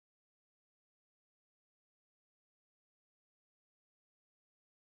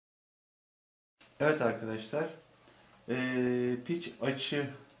Evet arkadaşlar, pitch açı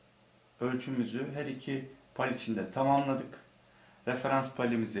ölçümüzü her iki pal içinde tamamladık. Referans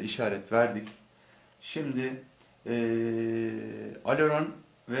palimize işaret verdik. Şimdi aileron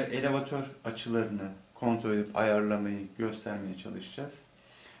ve elevatör açılarını kontrol edip ayarlamayı göstermeye çalışacağız.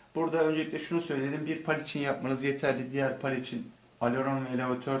 Burada öncelikle şunu söyleyelim. Bir pal için yapmanız yeterli. Diğer pal için aileron ve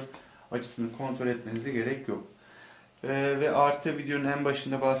elevatör açısını kontrol etmenize gerek yok. Ve artı videonun en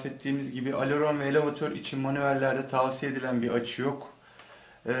başında bahsettiğimiz gibi aileron ve elevatör için manuellerde tavsiye edilen bir açı yok.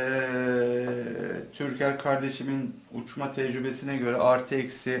 Türker kardeşimin uçma tecrübesine göre artı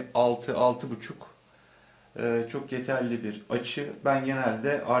eksi 6-6,5 çok yeterli bir açı. Ben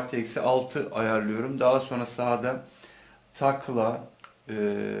genelde artı eksi 6 ayarlıyorum. Daha sonra sahada takla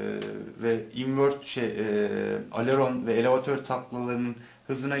ve invert aileron ve elevatör taklalarının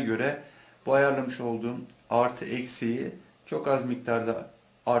hızına göre bu ayarlamış olduğum artı eksiyi çok az miktarda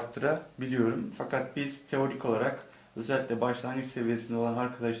arttırabiliyorum. Fakat biz teorik olarak özellikle başlangıç seviyesinde olan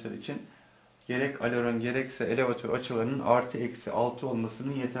arkadaşlar için gerek aileron gerekse elevatör açılarının artı eksi 6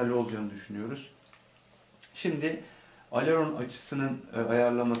 olmasının yeterli olacağını düşünüyoruz. Şimdi aileron açısının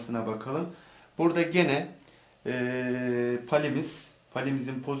ayarlamasına bakalım. Burada gene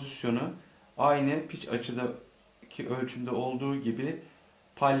palimizin pozisyonu aynı pitch açıdaki ölçümde olduğu gibi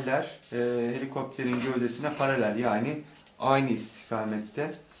paller helikopterin gövdesine paralel, yani aynı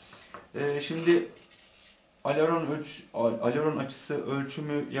istikamette. Şimdi aileron açısı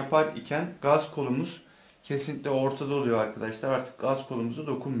ölçümü yapar iken gaz kolumuz kesinlikle ortada oluyor arkadaşlar. Artık gaz kolumuza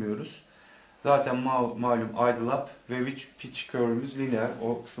dokunmuyoruz. Zaten malum idle up ve pitch curve'ümüz lineer.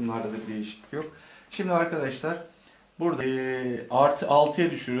 O kısımlarda da bir değişiklik yok. Şimdi arkadaşlar burada artı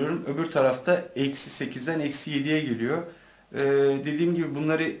 6'ya düşürüyorum. Öbür tarafta eksi 8'den eksi 7'ye geliyor. Dediğim gibi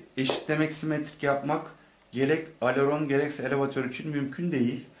bunları eşitlemek, simetrik yapmak gerek aileron gerekse elevatör için mümkün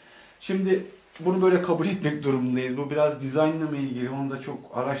değil. Şimdi bunu böyle kabul etmek durumundayız. Bu biraz dizaynla mı ilgili, onu da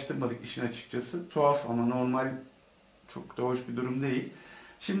çok araştırmadık işin açıkçası. Tuhaf ama normal, çok da hoş bir durum değil.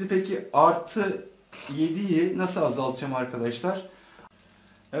 Şimdi peki artı 7'yi nasıl azaltacağım arkadaşlar?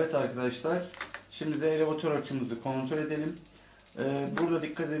 Evet arkadaşlar, şimdi de elevatör açımızı kontrol edelim. Burada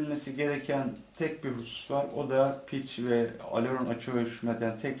dikkat edilmesi gereken tek bir husus var. O da pitch ve aileron açı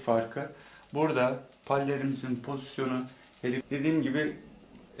ölçmeden tek farkı. Burada pallerimizin pozisyonu, dediğim gibi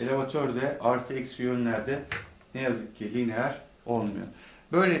elevatörde artı eksi yönlerde ne yazık ki lineer olmuyor.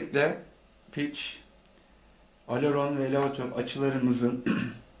 Böylelikle pitch, aileron ve elevatör açılarımızın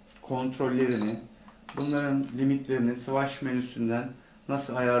kontrollerini, bunların limitlerini swatch menüsünden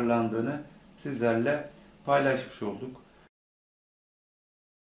nasıl ayarlandığını sizlerle paylaşmış olduk.